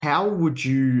how would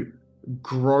you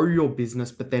grow your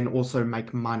business, but then also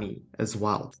make money as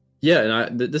well? Yeah,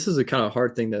 and this is a kind of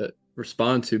hard thing to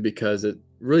respond to because it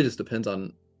really just depends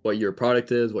on what your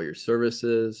product is, what your service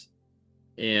is,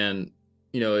 and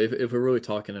if we're really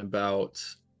talking about,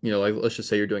 like let's just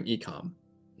say you're doing e-com,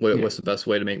 Yeah. what's the best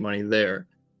way to make money there?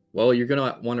 Well, you're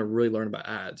gonna want to really learn about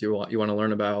ads. You want to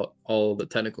learn about all the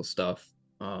technical stuff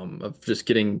of just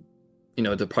getting,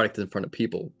 the product in front of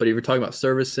people. But if you're talking about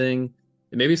servicing,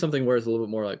 it may be something where it's a little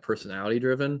bit more like personality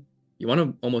driven. You want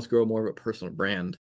to almost grow more of a personal brand.